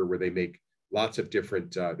disorder where they make lots of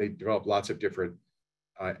different, they develop lots of different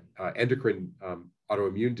endocrine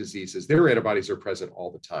autoimmune diseases, their antibodies are present all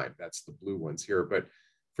the time. That's the blue ones here. But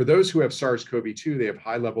for those who have SARS-CoV-2, they have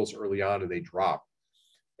high levels early on and they drop.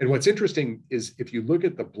 And what's interesting is if you look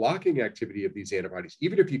at the blocking activity of these antibodies,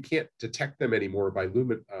 even if you can't detect them anymore by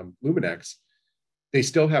Luminex, they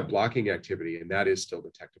still have blocking activity, and that is still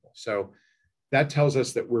detectable. So that tells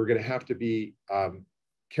us that we're going to have to be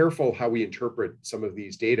careful how we interpret some of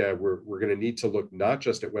these data. We're going to need to look not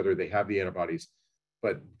just at whether they have the antibodies,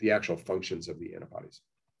 but the actual functions of the antibodies.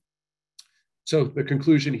 So the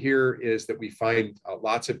conclusion here is that we find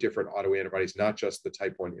lots of different autoantibodies, not just the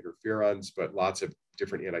type 1 interferons, but lots of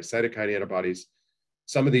different anti-cytokine antibodies.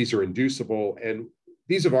 Some of these are inducible, and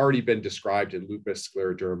these have already been described in lupus,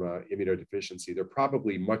 scleroderma, immunodeficiency. They're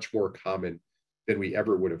probably much more common than we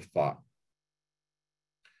ever would have thought.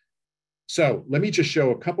 So let me just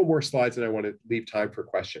show a couple more slides, and I want to leave time for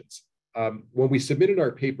questions. When we submitted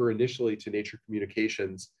our paper initially to Nature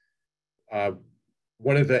Communications,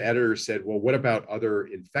 one of the editors said, well, what about other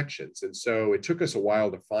infections? And so it took us a while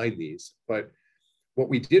to find these, but what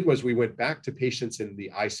we did was we went back to patients in the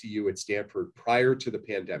ICU at Stanford prior to the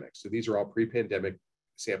pandemic. So these are all pre-pandemic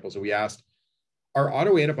samples. And we asked, are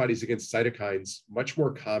autoantibodies against cytokines much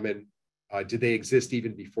more common? Did they exist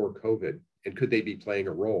even before COVID? And could they be playing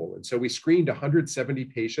a role? And so we screened 170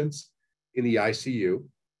 patients in the ICU.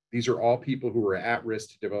 These are all people who were at risk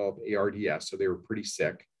to develop ARDS, so they were pretty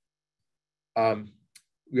sick.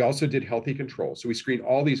 We also did healthy control. So we screened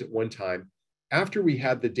all these at one time. After we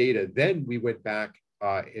had the data, then we went back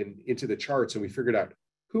into the charts and we figured out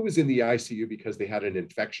who was in the ICU because they had an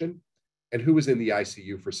infection and who was in the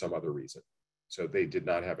ICU for some other reason. So they did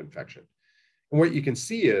not have infection. And what you can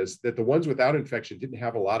see is that the ones without infection didn't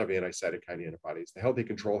have a lot of anti-cytokine antibodies. The healthy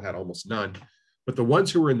control had almost none, but the ones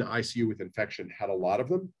who were in the ICU with infection had a lot of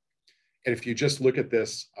them. And if you just look at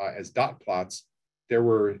this as dot plots, there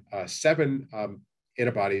were 7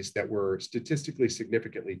 antibodies that were statistically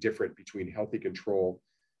significantly different between healthy control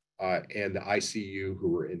and the ICU who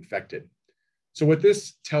were infected. So what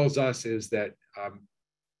this tells us is that,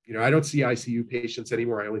 I don't see ICU patients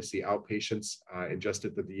anymore. I only see outpatients and just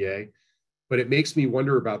at the VA. But it makes me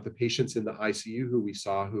wonder about the patients in the ICU who we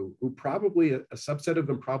saw who probably, a subset of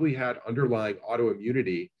them probably had underlying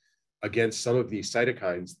autoimmunity against some of these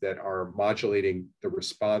cytokines that are modulating the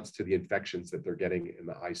response to the infections that they're getting in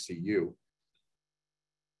the ICU.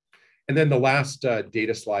 And then the last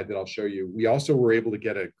data slide that I'll show you, we also were able to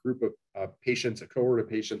get a group of patients, a cohort of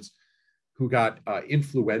patients who got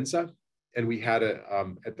influenza. And we had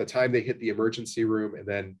at the time they hit the emergency room and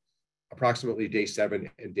then approximately day 7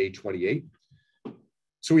 and day 28.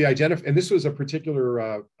 So we identified, and this was a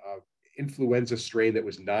particular influenza strain that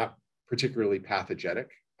was not particularly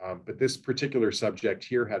pathogenic, but this particular subject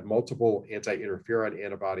here had multiple anti-interferon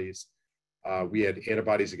antibodies. We had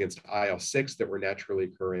antibodies against IL-6 that were naturally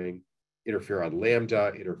occurring, interferon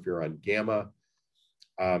lambda, interferon gamma.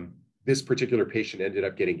 This particular patient ended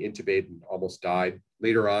up getting intubated and almost died.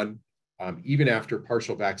 Later on, even after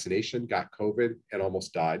partial vaccination, got COVID and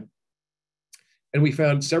almost died. And we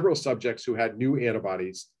found several subjects who had new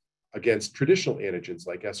antibodies against traditional antigens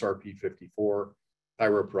like SRP54,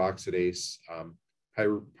 thyroperoxidase,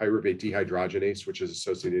 pyruvate dehydrogenase, which is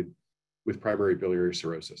associated with primary biliary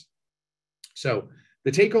cirrhosis. So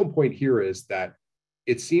the take-home point here is that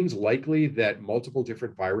it seems likely that multiple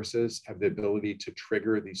different viruses have the ability to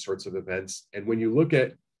trigger these sorts of events. And when you look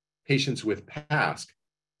at patients with PASC,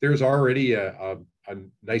 there's already a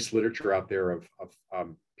nice literature out there of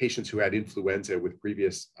patients who had influenza with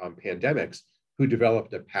previous pandemics who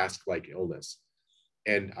developed a PASC-like illness.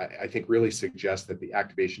 And I think really suggests that the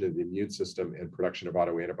activation of the immune system and production of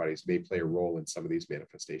autoantibodies may play a role in some of these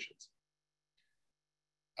manifestations.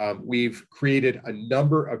 We've created a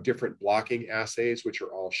number of different blocking assays, which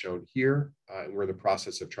are all shown here. And we're in the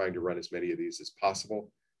process of trying to run as many of these as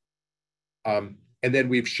possible. And then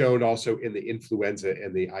we've shown also in the influenza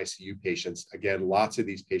and the ICU patients, again, lots of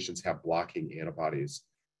these patients have blocking antibodies,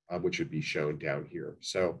 which would be shown down here.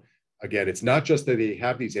 So again, it's not just that they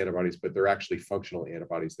have these antibodies, but they're actually functional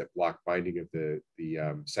antibodies that block binding of the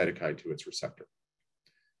cytokine to its receptor.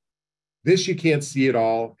 This you can't see at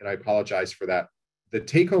all, and I apologize for that. The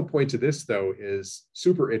take-home point to this, though, is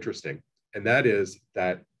super interesting, and that is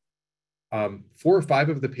that 4 or 5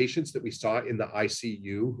 of the patients that we saw in the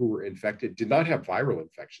ICU who were infected did not have viral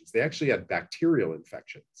infections. They actually had bacterial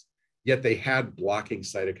infections, yet they had blocking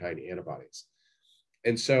cytokine antibodies.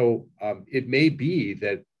 And so it may be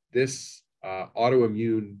that this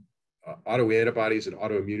autoantibodies and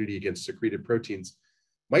autoimmunity against secreted proteins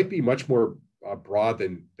might be much more broad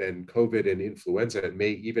than COVID and influenza, and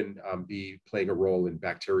may even be playing a role in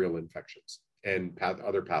bacterial infections and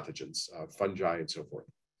other pathogens, fungi and so forth.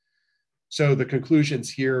 So the conclusions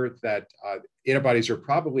here that antibodies are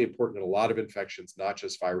probably important in a lot of infections, not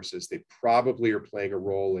just viruses. They probably are playing a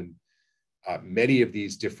role in many of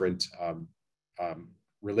these different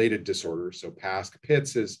related disorders. So PASC,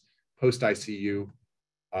 PITS is post-ICU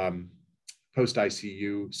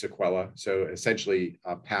sequela. So essentially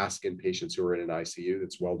PASC in patients who are in an ICU,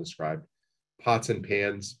 that's well described. POTS and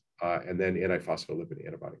PANS, and then antiphospholipid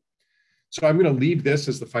antibody. So I'm going to leave this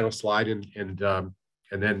as the final slide and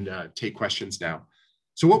then take questions now.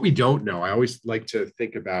 So what we don't know, I always like to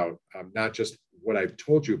think about not just what I've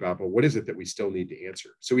told you about, but what is it that we still need to answer?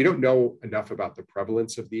 So we don't know enough about the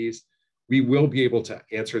prevalence of these. We will be able to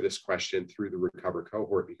answer this question through the RECOVER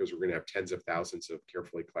cohort because we're going to have tens of thousands of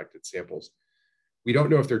carefully collected samples. We don't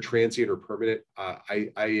know if they're transient or permanent.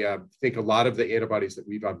 I think a lot of the antibodies that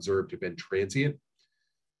we've observed have been transient.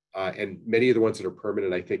 And many of the ones that are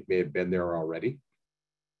permanent, I think, may have been there already.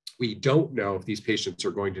 We don't know if these patients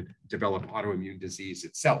are going to develop autoimmune disease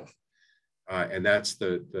itself. And that's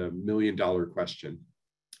the million-dollar question.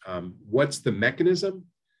 What's the mechanism?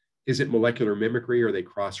 Is it molecular mimicry? Are they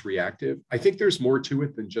cross-reactive? I think there's more to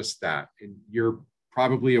it than just that. And you're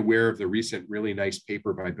probably aware of the recent really nice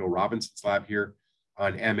paper by Bill Robinson's lab here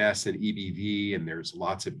on MS and EBV, and there's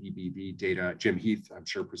lots of EBV data. Jim Heath, I'm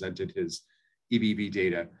sure, presented his EBV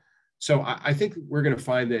data. So I think we're going to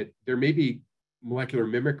find that there may be molecular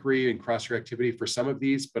mimicry and cross-reactivity for some of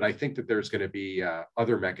these, but I think that there's going to be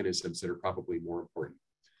other mechanisms that are probably more important.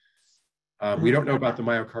 We don't know about the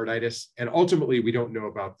myocarditis, and ultimately we don't know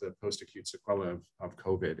about the post-acute sequelae of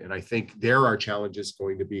COVID. And I think there are challenges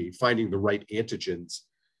going to be finding the right antigens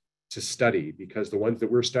to study, because the ones that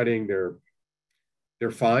we're studying, they're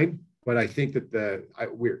fine, but I think that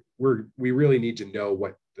we really need to know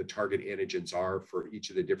what the target antigens are for each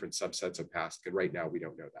of the different subsets of PASC, and right now we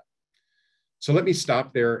don't know that. So let me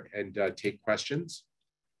stop there and take questions.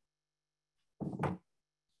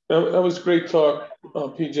 That was great talk,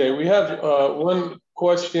 PJ. We have one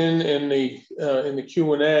question in the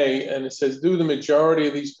Q&A, and it says, do the majority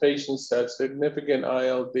of these patients have significant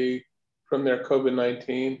ILD from their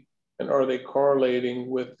COVID-19, and are they correlating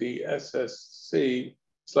with the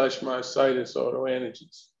SSC/myositis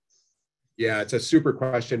autoantigens? Yeah, it's a super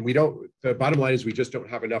question. The bottom line is we just don't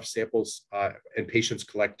have enough samples and patients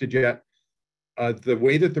collected yet. The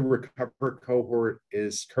way that the RECOVER cohort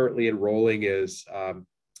is currently enrolling is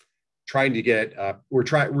trying to get,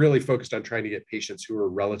 really focused on trying to get patients who are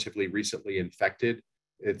relatively recently infected.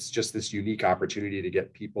 It's just this unique opportunity to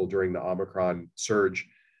get people during the Omicron surge.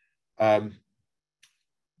 But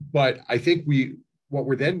I think what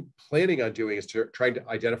we're then planning on doing is trying to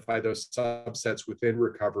identify those subsets within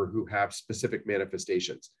RECOVER who have specific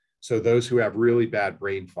manifestations. So those who have really bad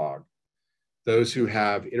brain fog, those who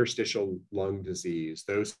have interstitial lung disease,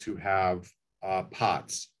 those who have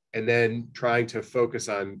POTS, and then trying to focus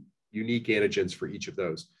on unique antigens for each of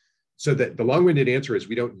those. So that the long-winded answer is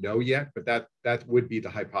we don't know yet, but that would be the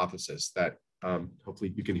hypothesis that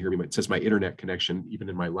hopefully you can hear me. It says my internet connection, even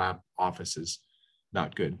in my lab office, is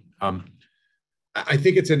not good. I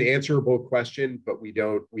think it's an answerable question, but we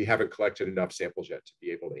haven't collected enough samples yet to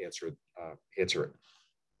be able to answer it.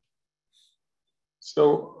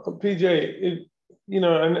 So PJ,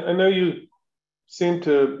 I know you seem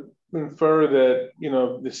to infer that,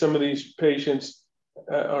 some of these patients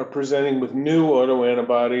are presenting with new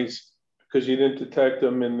autoantibodies because you didn't detect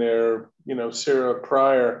them in their, sera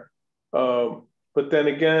prior. But then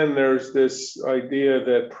again, there's this idea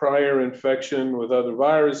that prior infection with other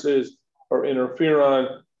viruses or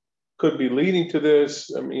interferon could be leading to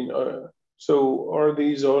this. I mean, so are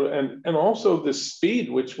these, and also the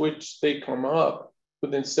speed which they come up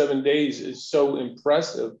within 7 days is so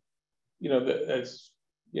impressive,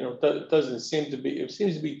 it doesn't seem to be, it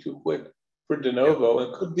seems to be too quick for de novo.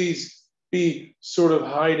 And could these be sort of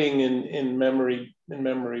hiding in memory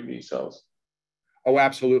B cells? Oh,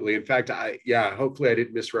 absolutely. In fact, hopefully I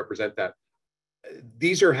didn't misrepresent that.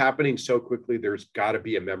 These are happening so quickly, there's got to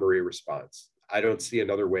be a memory response. I don't see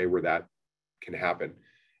another way where that can happen.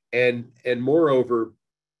 And moreover,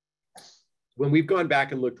 when we've gone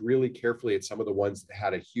back and looked really carefully at some of the ones that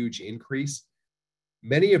had a huge increase,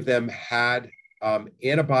 many of them had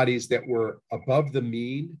antibodies that were above the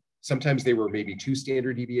mean. Sometimes they were maybe 2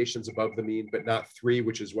 standard deviations above the mean, but not 3,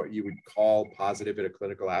 which is what you would call positive in a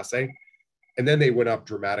clinical assay. And then they went up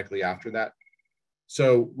dramatically after that.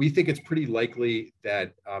 So we think it's pretty likely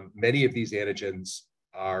that many of these antigens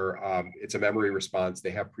are, it's a memory response.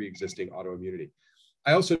 They have pre-existing autoimmunity.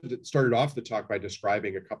 I also started off the talk by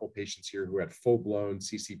describing a couple patients here who had full-blown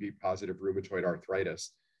CCB positive rheumatoid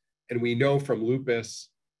arthritis. And we know from lupus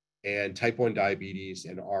and type 1 diabetes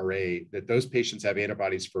and RA that those patients have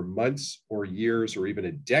antibodies for months or years or even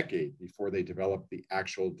a decade before they develop the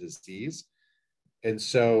actual disease. And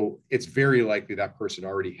so it's very likely that person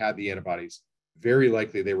already had the antibodies. Very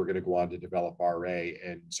likely they were going to go on to develop RA,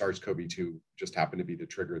 and SARS-CoV-2 just happened to be the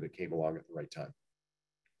trigger that came along at the right time.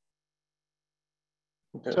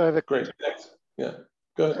 Okay. So I have a great. Yeah,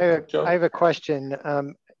 go ahead, Joe. I have a question,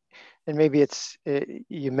 and maybe it's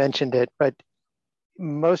you mentioned it, but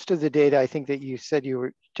most of the data I think that you said you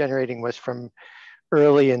were generating was from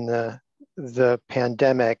early in the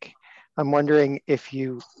pandemic. I'm wondering if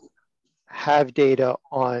you have data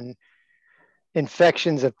on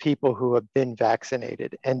infections of people who have been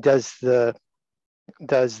vaccinated, and does the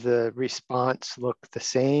response look the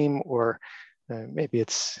same, or maybe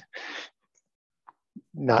it's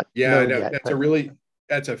not known yet.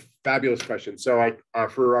 That's a fabulous question. So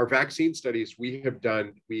for our vaccine studies, we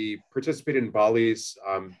participated in Bali's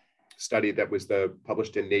study that was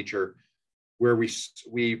published in Nature, where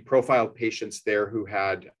we profiled patients there who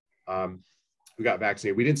got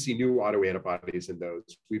vaccinated. We didn't see new autoantibodies in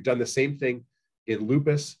those. We've done the same thing in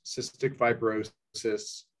lupus, cystic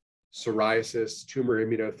fibrosis, psoriasis, tumor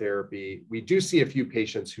immunotherapy. We do see a few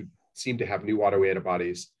patients who seem to have new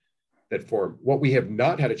autoantibodies that form. What we have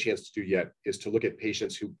not had a chance to do yet is to look at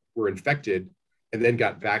patients who were infected and then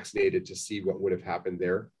got vaccinated to see what would have happened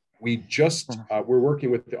there. We're working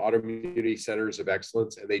with the Autoimmunity Centers of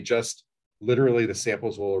Excellence, and they just, literally the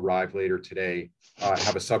samples will arrive later today,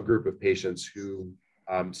 have a subgroup of patients who,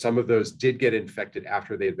 some of those did get infected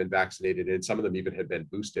after they had been vaccinated, and some of them even had been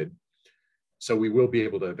boosted. So we will be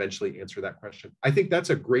able to eventually answer that question. I think that's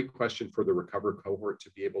a great question for the RECOVER cohort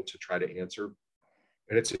to be able to try to answer.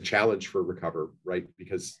 And it's a challenge for RECOVER, right?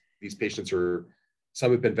 Because these patients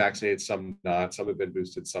some have been vaccinated, some not, some have been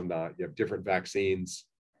boosted, some not. You have different vaccines,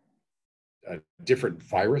 different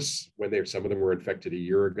virus some of them were infected a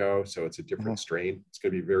year ago. So it's a different strain. It's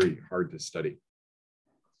going to be very hard to study.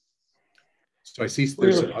 So I see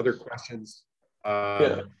there's some other questions.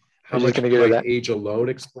 How much might age alone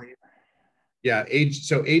explain? Yeah,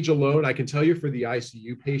 age alone, I can tell you for the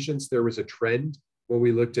ICU patients, there was a trend when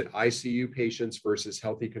we looked at ICU patients versus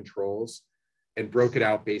healthy controls and broke it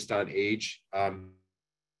out based on age.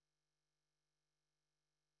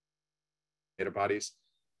 Antibodies.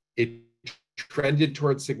 It trended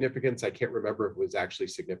towards significance. I can't remember if it was actually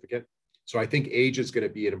significant. So I think age is going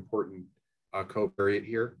to be an important covariate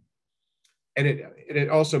here. And it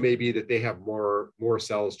also may be that they have more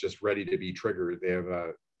cells just ready to be triggered.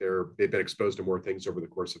 They've been exposed to more things over the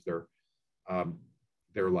course of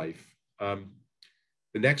their life.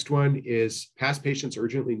 The next one is past patients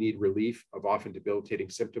urgently need relief of often debilitating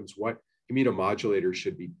symptoms. What immunomodulators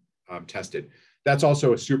should be tested? That's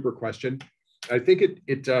also a super question. I think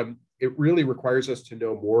it really requires us to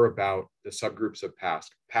know more about the subgroups of PASC.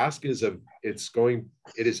 PASC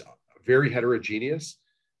is very heterogeneous,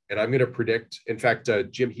 and I'm going to predict. In fact,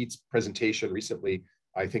 Jim Heat's presentation recently,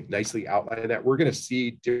 I think, nicely outlined that we're going to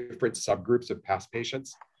see different subgroups of PASC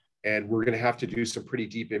patients. And we're going to have to do some pretty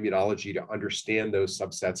deep immunology to understand those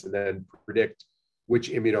subsets and then predict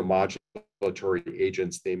which immunomodulatory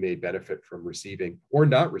agents they may benefit from receiving or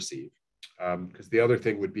not receive. Because the other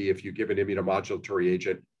thing would be if you give an immunomodulatory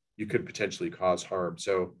agent, you could potentially cause harm.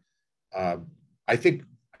 So I think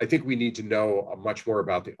we need to know much more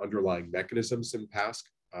about the underlying mechanisms in PASC,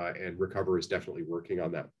 and RECOVER is definitely working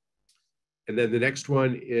on that. And then the next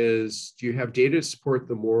one is, do you have data to support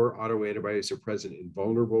the more autoantibodies are present in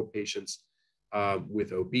vulnerable patients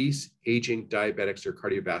with obese, aging, diabetics, or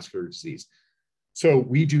cardiovascular disease? So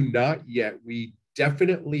we do not yet. We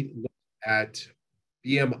definitely look at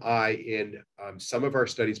BMI in some of our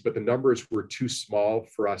studies, but the numbers were too small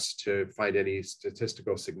for us to find any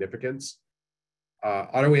statistical significance.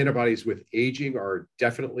 Autoantibodies with aging are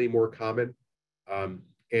definitely more common.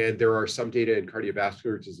 And there are some data in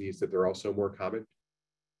cardiovascular disease that they're also more common.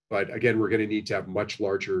 But again, we're going to need to have much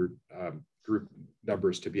larger group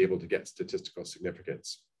numbers to be able to get statistical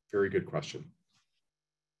significance. Very good question.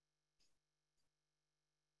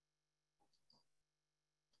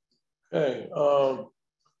 Okay,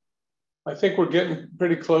 I think we're getting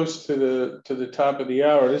pretty close to the top of the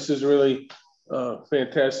hour. This is really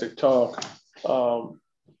fantastic talk.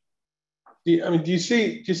 Do you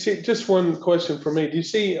see, just one question for me, do you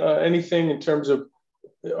see anything in terms of,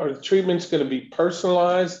 are the treatments going to be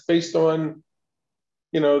personalized based on,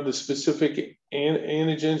 the specific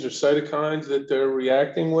antigens or cytokines that they're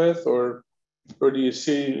reacting with, or do you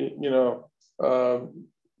see,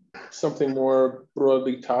 something more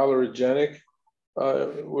broadly tolerogenic,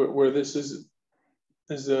 where this is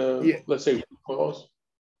let's say, cause?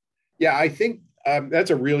 Yeah, I think that's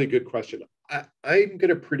a really good question. I'm going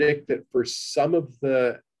to predict that for some of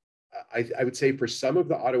the, I would say for some of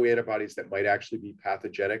the autoantibodies that might actually be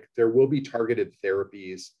pathogenic, there will be targeted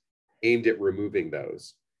therapies aimed at removing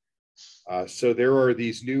those. So there are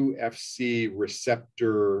these new FC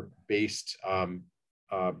receptor-based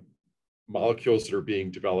molecules that are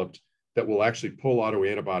being developed that will actually pull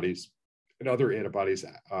autoantibodies and other antibodies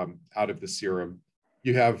out of the serum.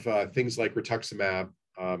 You have things like rituximab,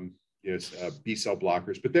 B cell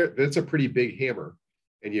blockers, but that's a pretty big hammer.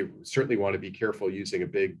 And you certainly want to be careful using a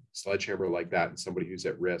big sledgehammer like that in somebody who's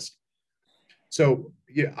at risk. So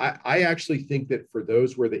yeah, I actually think that for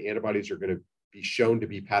those where the antibodies are going to be shown to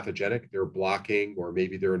be pathogenic, they're blocking, or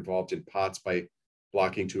maybe they're involved in POTS by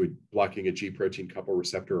blocking a G protein couple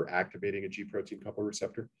receptor or activating a G protein couple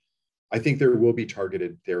receptor. I think there will be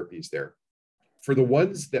targeted therapies there. For the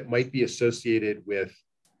ones that might be associated with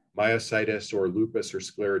myositis or lupus or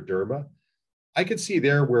scleroderma, I could see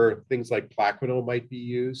there where things like Plaquenil might be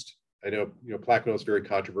used. I know, Plaquenil is very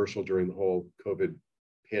controversial during the whole COVID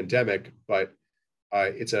pandemic, but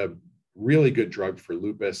it's a really good drug for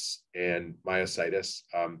lupus and myositis.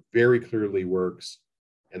 Very clearly works,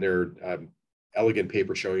 and there are elegant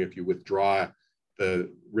papers showing if you withdraw, the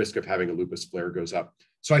risk of having a lupus flare goes up.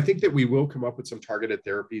 So I think that we will come up with some targeted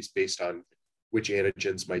therapies based on which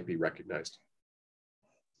antigens might be recognized.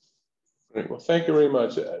 Great. Well, thank you very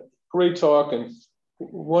much. Great talk and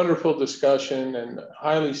wonderful discussion and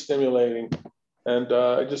highly stimulating. And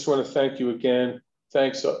I just want to thank you again.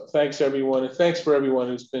 Thanks everyone, and thanks for everyone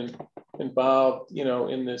who's been involved,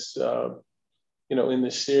 in this, in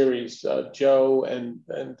this series. Joe and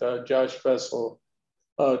Josh Fessel,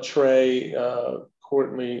 Trey,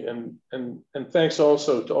 Courtney, and thanks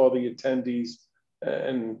also to all the attendees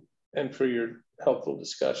and for your helpful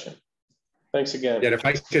discussion. Thanks again.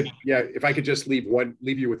 Yeah, if I could just leave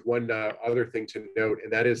you with one other thing to note,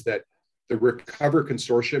 and that is that the Recover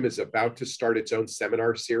Consortium is about to start its own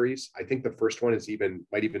seminar series. I think the first one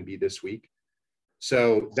might even be this week.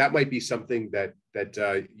 So that might be something that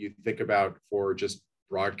you think about for just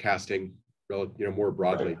broadcasting, more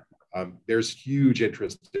broadly. There's huge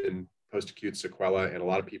interest in post-acute sequela and a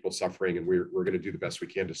lot of people suffering, and we're going to do the best we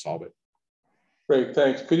can to solve it. Great,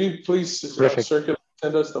 thanks. Could you please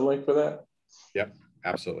send us the link for that? Yep,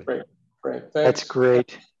 absolutely. Great, thanks. That's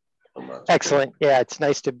great. So much. Excellent. Yeah, it's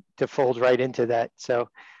nice to fold right into that. So,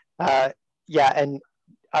 yeah, and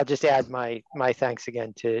I'll just add my thanks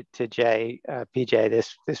again to Jay, PJ.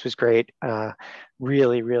 This was great.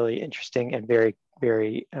 Really, really interesting and very,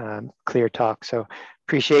 very clear talk. So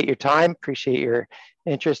appreciate your time. Appreciate your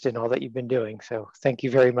interest in all that you've been doing. So thank you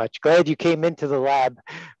very much. Glad you came into the lab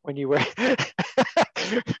when you were.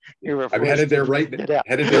 I'm headed there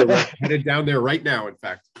headed down there right now. In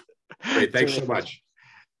fact, great. Thanks so much.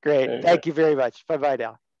 Great. Thank you very much. Bye-bye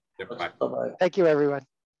now. Yep, bye. Bye-bye. Thank you, everyone.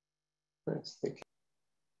 Thanks. Thank you.